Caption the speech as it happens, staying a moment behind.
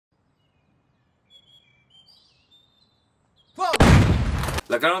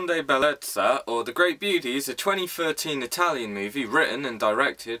La Grande Bellezza, or The Great Beauty, is a 2013 Italian movie written and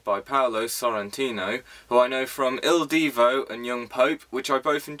directed by Paolo Sorrentino, who I know from Il Divo and Young Pope, which I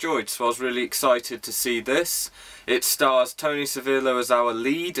both enjoyed, so I was really excited to see this. It stars Toni Servillo as our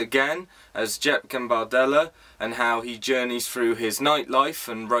lead again, as Jeppe Gambardella, and how he journeys through his nightlife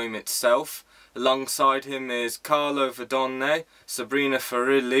and Rome itself. Alongside him is Carlo Verdone, Sabrine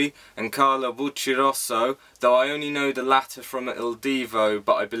Ferilli and Carlo Buccirosso, though I only know the latter from Il Divo,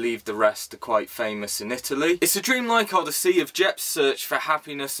 but I believe the rest are quite famous in Italy. It's a dreamlike odyssey of Jeppe's search for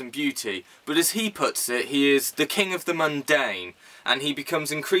happiness and beauty, but as he puts it, he is the king of the mundane, and he becomes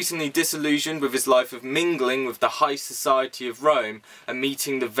increasingly disillusioned with his life of mingling with the high society of Rome and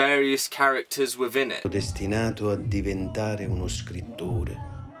meeting the various characters within it. Destinato a diventare uno scrittore.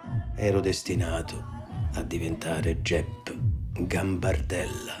 Ero destinato a diventare Jeppe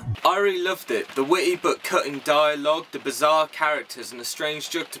Gambardella. I really loved it. The witty but cutting dialogue, the bizarre characters and the strange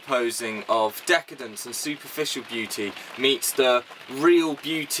juxtaposing of decadence and superficial beauty meets the real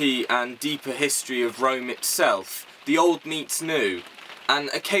beauty and deeper history of Rome itself. The old meets new, and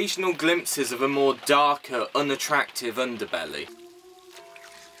occasional glimpses of a more darker, unattractive underbelly.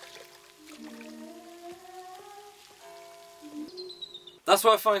 That's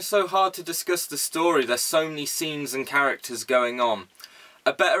why I find it so hard to discuss the story. There's so many scenes and characters going on.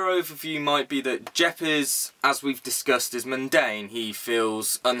 A better overview might be that Jeppe is, as we've discussed, is mundane. He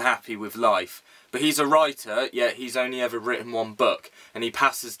feels unhappy with life. But he's a writer, yet he's only ever written one book, and he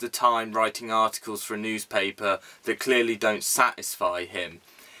passes the time writing articles for a newspaper that clearly don't satisfy him.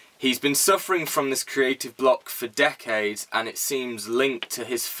 He's been suffering from this creative block for decades, and it seems linked to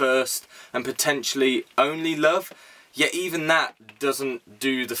his first and potentially only love. Yet even that doesn't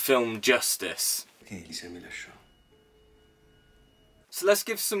do the film justice. So let's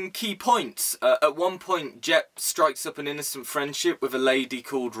give some key points. At one point, Jeppe strikes up an innocent friendship with a lady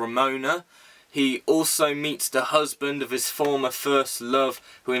called Ramona. He also meets the husband of his former first love,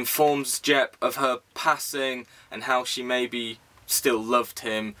 who informs Jeppe of her passing and how she maybe still loved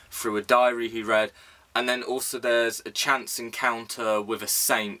him through a diary he read. And then also there's a chance encounter with a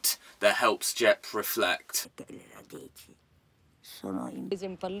saint that helps Jeppe reflect. However,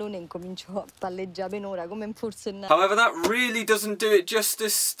 that really doesn't do it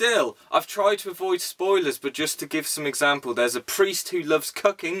justice still. I've tried to avoid spoilers, but just to give some example, there's a priest who loves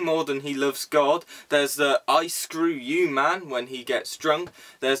cooking more than he loves God. There's the "I screw you" man when he gets drunk.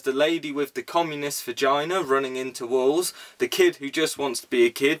 There's the lady with the communist vagina running into walls. The kid who just wants to be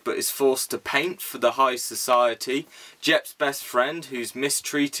a kid but is forced to paint for the high society. Jeppe's best friend who's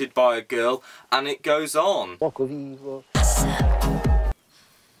mistreated by a girl, and it goes on.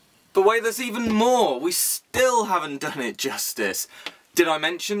 But wait, there's even more. We still haven't done it justice. Did I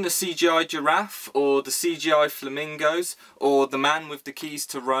mention the CGI giraffe, or the CGI flamingos, or the man with the keys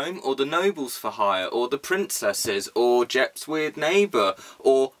to Rome, or the nobles for hire, or the princesses, or Jeppe's weird neighbour,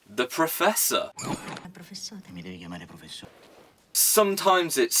 or the professor?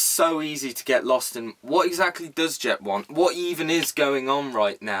 Sometimes it's so easy to get lost in what exactly does Jeppe want, what even is going on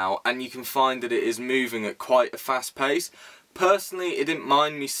right now, and you can find that it is moving at quite a fast pace. Personally, it didn't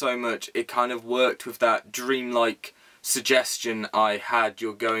mind me so much. It kind of worked with that dreamlike suggestion I had.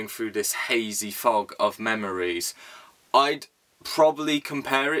 You're going through this hazy fog of memories. I'd probably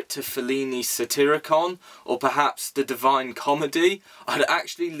compare it to Fellini's Satyricon, or perhaps the Divine Comedy. I'd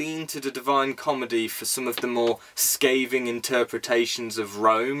actually lean to the Divine Comedy for some of the more scathing interpretations of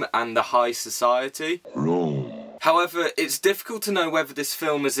Rome and the high society. However, it's difficult to know whether this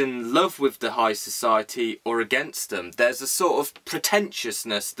film is in love with the high society or against them. There's a sort of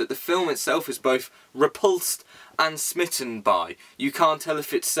pretentiousness that the film itself is both repulsed and smitten by. You can't tell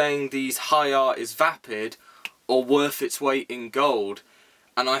if it's saying these high art is vapid or worth its weight in gold.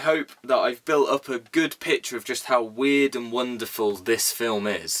 And I hope that I've built up a good picture of just how weird and wonderful this film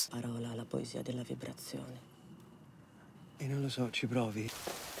is.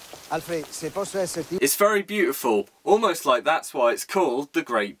 It's very beautiful, almost like that's why it's called The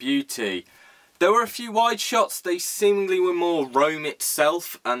Great Beauty. There were a few wide shots, they seemingly were more Rome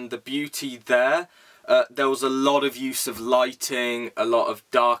itself and the beauty there. There was a lot of use of lighting, a lot of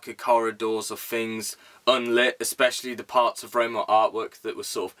darker corridors of things unlit, especially the parts of Rome or artwork that were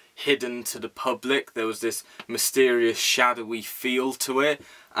sort of hidden to the public. There was this mysterious, shadowy feel to it,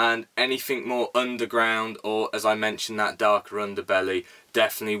 and anything more underground, or as I mentioned, that darker underbelly,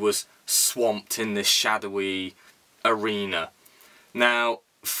 definitely was swamped in this shadowy arena. Now,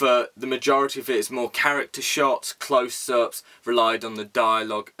 for the majority of it, it's more character shots, close-ups, relied on the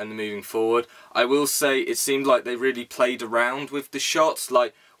dialogue and the moving forward. I will say it seemed like they really played around with the shots,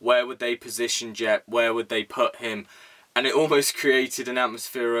 like where would they position Jeppe, where would they put him, and it almost created an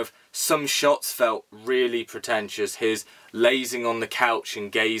atmosphere of some shots felt really pretentious. His lazing on the couch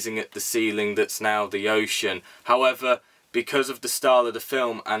and gazing at the ceiling that's now the ocean. However, because of the style of the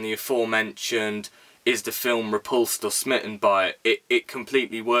film and the aforementioned is the film repulsed or smitten by it, it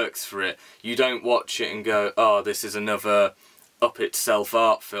completely works for it. You don't watch it and go, oh, this is another up itself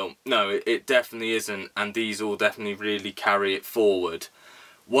art film. No, it definitely isn't, and these all definitely really carry it forward.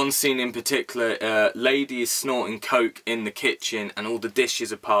 One scene in particular, a lady is snorting coke in the kitchen and all the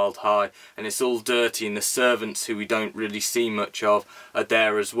dishes are piled high and it's all dirty, and the servants, who we don't really see much of, are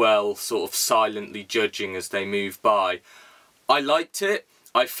there as well, sort of silently judging as they move by. I liked it.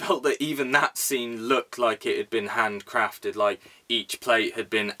 I felt that even that scene looked like it had been handcrafted, like each plate had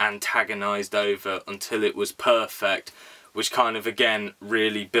been antagonised over until it was perfect, which kind of again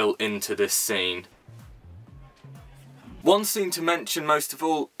really built into this scene. One scene to mention most of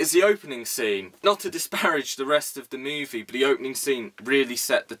all is the opening scene. Not to disparage the rest of the movie, but the opening scene really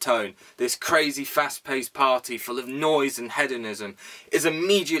set the tone. This crazy fast-paced party full of noise and hedonism is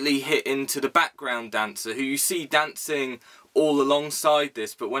immediately hit into the background dancer, who you see dancing all alongside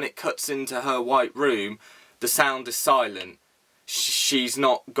this, but when it cuts into her white room, the sound is silent. She's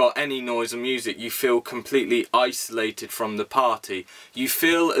not got any noise or music. You feel completely isolated from the party. You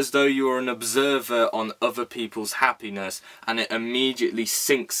feel as though you're an observer on other people's happiness, and it immediately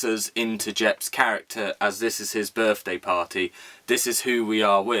sinks us into Jep's character, as this is his birthday party. This is who we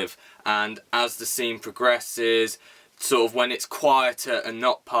are with. And as the scene progresses, sort of when it's quieter and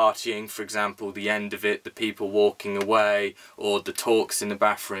not partying, for example, the end of it, the people walking away, or the talks in the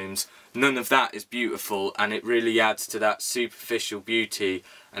bathrooms, none of that is beautiful, and it really adds to that superficial beauty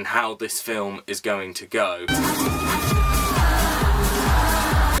and how this film is going to go.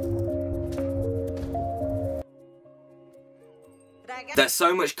 There's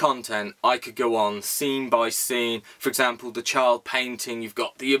so much content, I could go on scene by scene. For example, the child painting, you've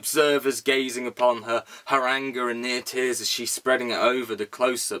got the observers gazing upon her, her anger and near tears as she's spreading it over, the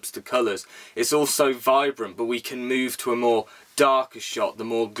close-ups, the colours. It's all so vibrant, but we can move to a more darker shot, the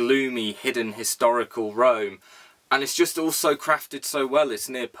more gloomy, hidden historical Rome. And it's just also crafted so well, it's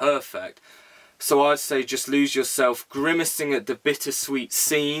near perfect. So I'd say just lose yourself grimacing at the bittersweet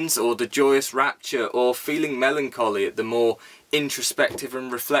scenes, or the joyous rapture, or feeling melancholy at the more introspective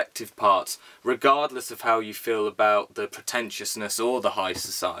and reflective parts, regardless of how you feel about the pretentiousness or the high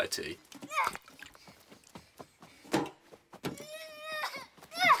society.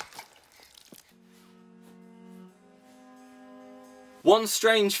 One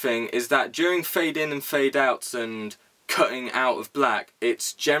strange thing is that during fade in and fade outs and cutting out of black,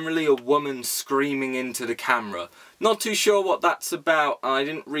 it's generally a woman screaming into the camera. Not too sure what that's about, I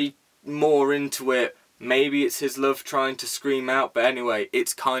didn't read more into it. Maybe it's his love trying to scream out, but anyway,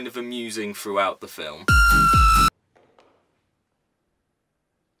 it's kind of amusing throughout the film.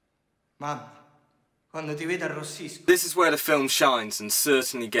 Mamma, quando ti vedo arrossisco. This is where the film shines and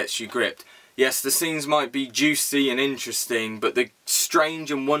certainly gets you gripped. Yes, the scenes might be juicy and interesting, but the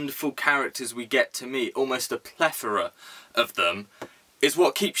strange and wonderful characters we get to meet, almost a plethora of them, is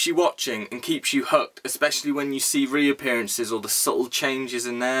what keeps you watching and keeps you hooked, especially when you see reappearances or the subtle changes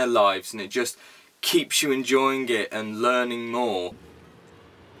in their lives, and it just keeps you enjoying it and learning more.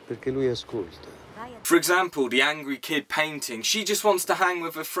 Perché lui ascolta. For example, the angry kid painting. She just wants to hang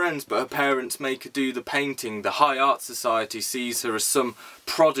with her friends, but her parents make her do the painting. The high art society sees her as some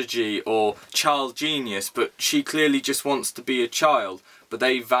prodigy or child genius, but she clearly just wants to be a child. But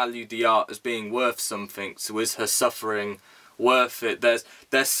they value the art as being worth something, so is her suffering worth it?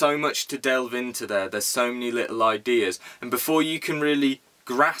 There's so much to delve into there. There's so many little ideas, and before you can really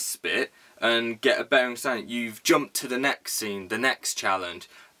grasp it and get a better understanding, you've jumped to the next scene, the next challenge.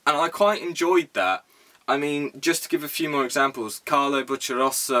 And I quite enjoyed that. I mean, just to give a few more examples, Carlo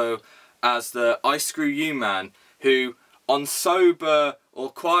Buccirosso as the I screw you man, who on sober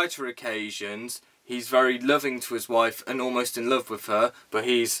or quieter occasions, he's very loving to his wife and almost in love with her, but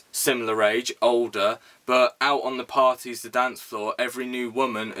he's similar age, older, but out on the parties, the dance floor, every new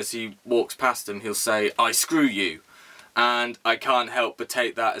woman, as he walks past them, he'll say, I screw you. And I can't help but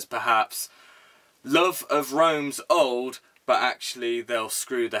take that as perhaps love of Rome's old, but actually they'll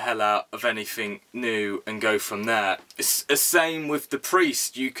screw the hell out of anything new and go from there. It's the same with the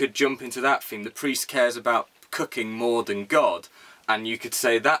priest. You could jump into that theme. The priest cares about cooking more than God, and you could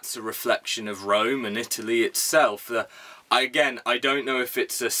say that's a reflection of Rome and Italy itself. Again, I don't know if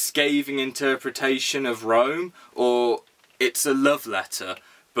it's a scathing interpretation of Rome or it's a love letter,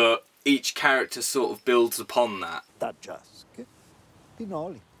 but each character sort of builds upon that. Taggiasche,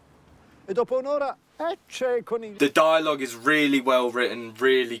 pinoli. E dopo un'ora The dialogue is really well written,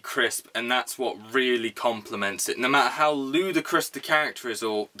 really crisp, and that's what really complements it. No matter how ludicrous the character is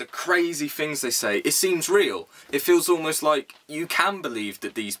or the crazy things they say, it seems real. It feels almost like you can believe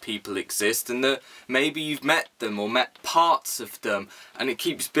that these people exist and that maybe you've met them or met parts of them, and it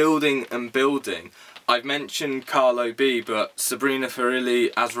keeps building and building. I've mentioned Carlo B, but Sabrine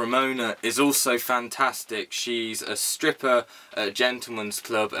Ferilli as Ramona is also fantastic. She's a stripper at a gentleman's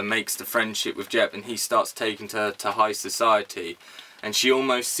club and makes the friendship with Jep, and he starts taking her to high society. And she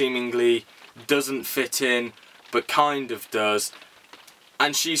almost seemingly doesn't fit in, but kind of does.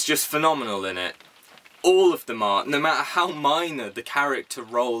 And she's just phenomenal in it. All of them are, no matter how minor the character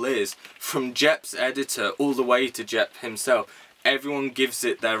role is, from Jep's editor all the way to Jep himself. Everyone gives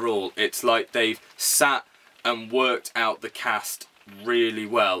it their all. It's like they've sat and worked out the cast really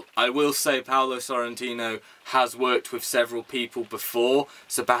well. I will say Paolo Sorrentino has worked with several people before,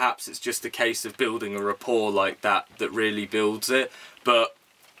 so perhaps it's just a case of building a rapport like that that really builds it. But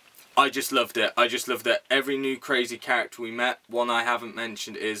I just loved it. I just loved it. Every new crazy character we met. One I haven't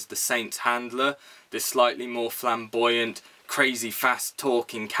mentioned is the Saint's handler, this slightly more flamboyant, crazy,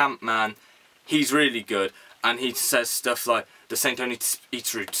 fast-talking camp man. He's really good, and he says stuff like, the Saint only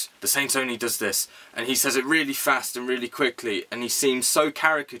eats roots, the Saint only does this, and he says it really fast and really quickly, and he seems so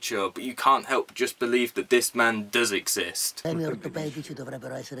caricature, but you can't help just believe that this man does exist. So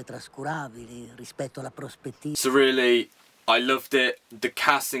really, I loved it. The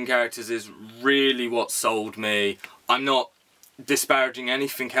casting characters is really what sold me. I'm not disparaging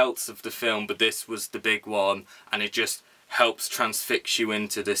anything else of the film, but this was the big one, and it just helps transfix you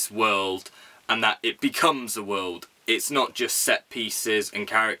into this world, and that it becomes a world. It's not just set pieces and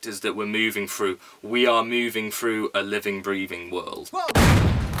characters that we're moving through. We are moving through a living, breathing world. Whoa.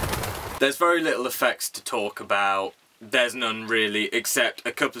 There's very little effects to talk about. There's none really, except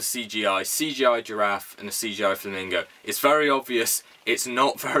a couple of CGI giraffe and a CGI flamingo. It's very obvious it's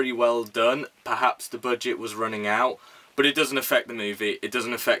not very well done. Perhaps the budget was running out, but it doesn't affect the movie. It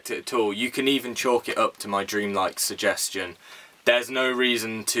doesn't affect it at all. You can even chalk it up to my dreamlike suggestion. There's no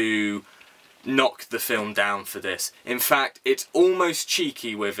reason to knock the film down for this. In fact, it's almost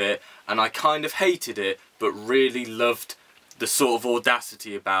cheeky with it, and I kind of hated it, but really loved the sort of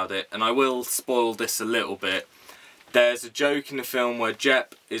audacity about it. And I will spoil this a little bit. There's a joke in the film where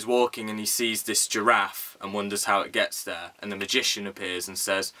Jep is walking and he sees this giraffe and wonders how it gets there, and the magician appears and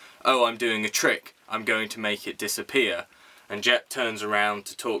says, "Oh, I'm doing a trick, I'm going to make it disappear." And Jep turns around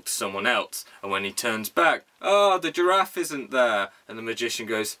to talk to someone else, and when he turns back, "Oh, the giraffe isn't there," and the magician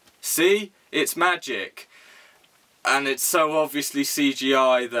goes, "See? It's magic." And it's so obviously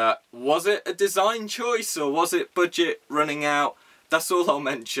CGI that, was it a design choice or was it budget running out? That's all I'll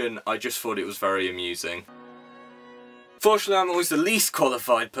mention. I just thought it was very amusing. Fortunately, I'm always the least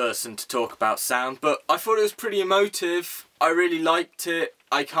qualified person to talk about sound, but I thought it was pretty emotive. I really liked it.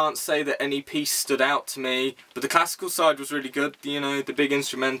 I can't say that any piece stood out to me, but the classical side was really good. You know, the big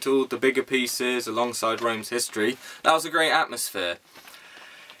instrumental, the bigger pieces alongside Rome's history. That was a great atmosphere.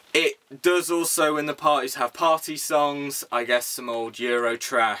 It does also, in the parties, have party songs, I guess some old Euro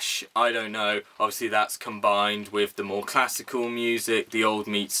trash, I don't know. Obviously that's combined with the more classical music, the old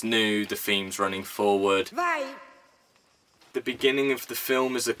meets new, the themes running forward. Vai. The beginning of the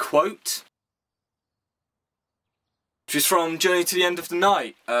film is a quote, which is from Journey to the End of the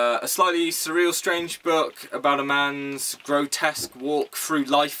Night, a slightly surreal, strange book about a man's grotesque walk through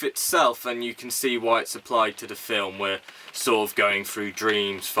life itself, and you can see why it's applied to the film. We're sort of going through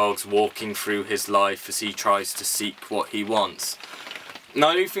dreams, Fogg's walking through his life as he tries to seek what he wants. Now,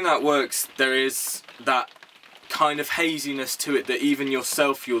 I do think that works. There is that kind of haziness to it that even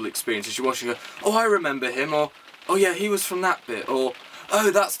yourself you'll experience as you're watching it. Oh, I remember him, or oh yeah, he was from that bit, or oh,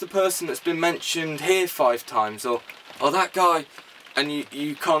 that's the person that's been mentioned here 5 times, or oh, that guy. And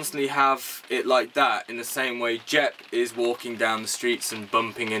you constantly have it like that. In the same way Jep is walking down the streets and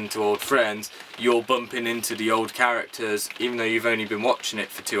bumping into old friends, you're bumping into the old characters, even though you've only been watching it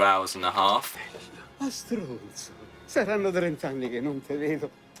for 2 hours and a half. Ma stronzo, saranno 30 anni che non te vedo.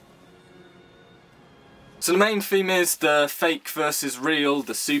 So the main theme is the fake versus real,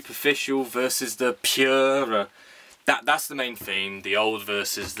 the superficial versus the pure. That's the main theme, the old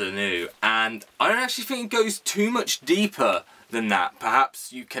versus the new. And I don't actually think it goes too much deeper than that.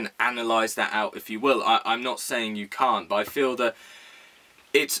 Perhaps you can analyse that out if you will. I'm not saying you can't, but I feel that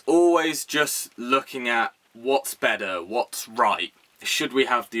it's always just looking at what's better, what's right. Should we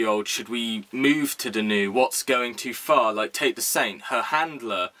have the old? Should we move to the new? What's going too far? Like, take the Saint. Her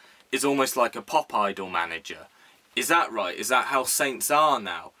handler is almost like a pop idol manager. Is that right? Is that how saints are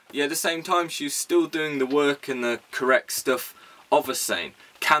now? Yet at the same time, she's still doing the work and the correct stuff of a saint.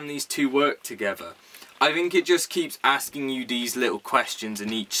 Can these two work together? I think it just keeps asking you these little questions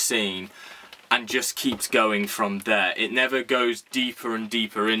in each scene and just keeps going from there. It never goes deeper and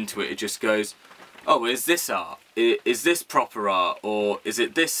deeper into it. It just goes, oh, is this art? Is this proper art? Or is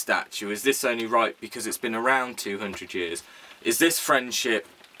it this statue? Is this only right because it's been around 200 years? Is this friendship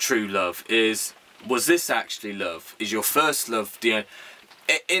true love? Was this actually love? Is your first love the end?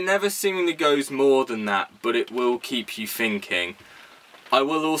 It never seemingly goes more than that, but it will keep you thinking. I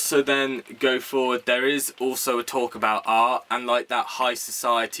will also then go forward, there is also a talk about art, and like that high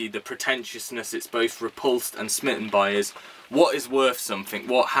society, the pretentiousness it's both repulsed and smitten by is, what is worth something?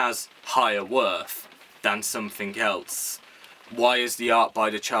 What has higher worth than something else? Why is the art by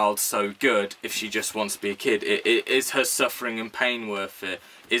the child so good if she just wants to be a kid? Is her suffering and pain worth it?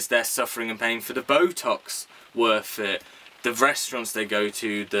 Is their suffering and pain for the Botox worth it? The restaurants they go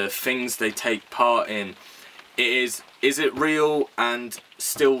to, the things they take part in. Is it real and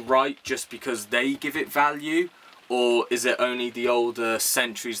still right just because they give it value? Or is it only the older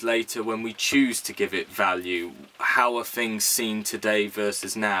centuries later when we choose to give it value? How are things seen today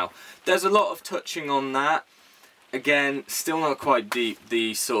versus now? There's a lot of touching on that. Again, still not quite deep.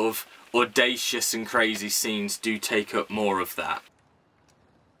 The sort of audacious and crazy scenes do take up more of that.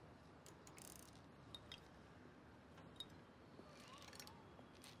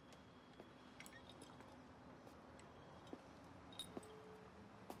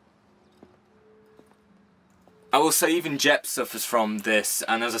 I will say even Jep suffers from this,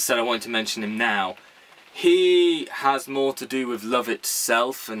 and as I said, I wanted to mention him now. He has more to do with love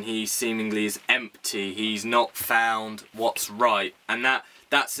itself, and he seemingly is empty. He's not found what's right, and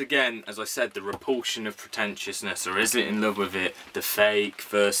that's again, as I said, the repulsion of pretentiousness, or is it in love with it, the fake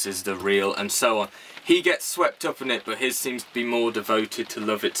versus the real, and so on. He gets swept up in it, but his seems to be more devoted to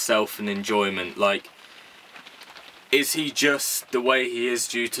love itself and enjoyment. Like, is he just the way he is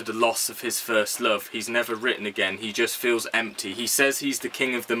due to the loss of his first love? He's never written again, he just feels empty. He says he's the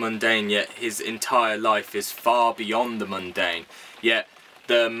king of the mundane, yet his entire life is far beyond the mundane. Yet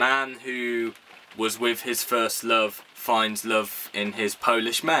the man who was with his first love finds love in his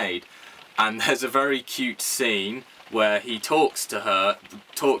Polish maid. And there's a very cute scene where he talks to her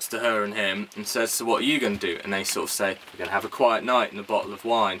and him, and says, so what are you going to do? And they sort of say, we're going to have a quiet night and a bottle of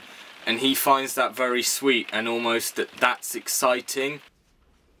wine. And he finds that very sweet, and almost that's exciting.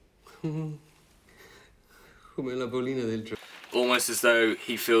 Almost as though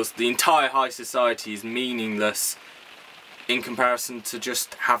he feels the entire high society is meaningless in comparison to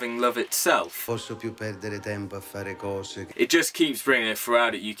just having love itself. It just keeps bringing it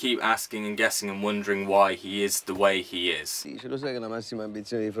throughout it. You keep asking and guessing and wondering why he is the way he is.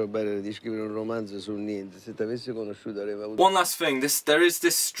 One last thing, there is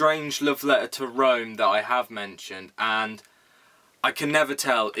this strange love letter to Rome that I have mentioned, and I can never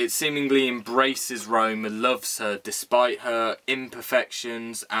tell. It seemingly embraces Rome and loves her despite her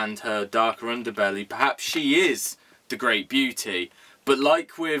imperfections and her darker underbelly. Perhaps she is the great beauty, but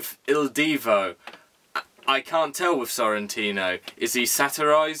like with Il Divo, I can't tell with Sorrentino. Is he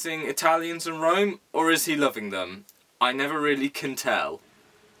satirising Italians and Rome, or is he loving them? I never really can tell.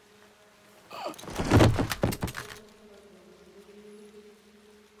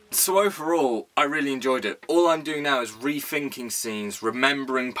 So overall, I really enjoyed it. All I'm doing now is rethinking scenes,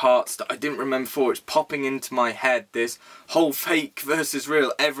 remembering parts that I didn't remember before. It's popping into my head, this whole fake versus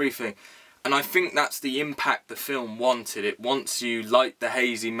real, everything. And I think that's the impact the film wanted. It wants you, like the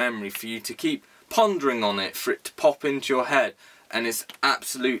hazy memory, for you to keep pondering on it, for it to pop into your head. And it's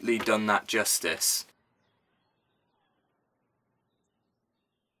absolutely done that justice.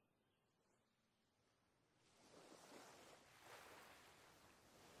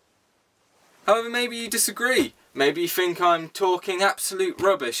 However, maybe you disagree. Maybe you think I'm talking absolute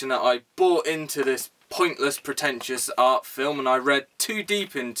rubbish and that I bought into this pointless, pretentious art film and I read too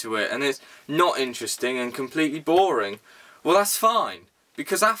deep into it and it's not interesting and completely boring. Well, that's fine,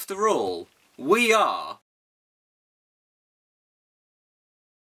 because after all, we are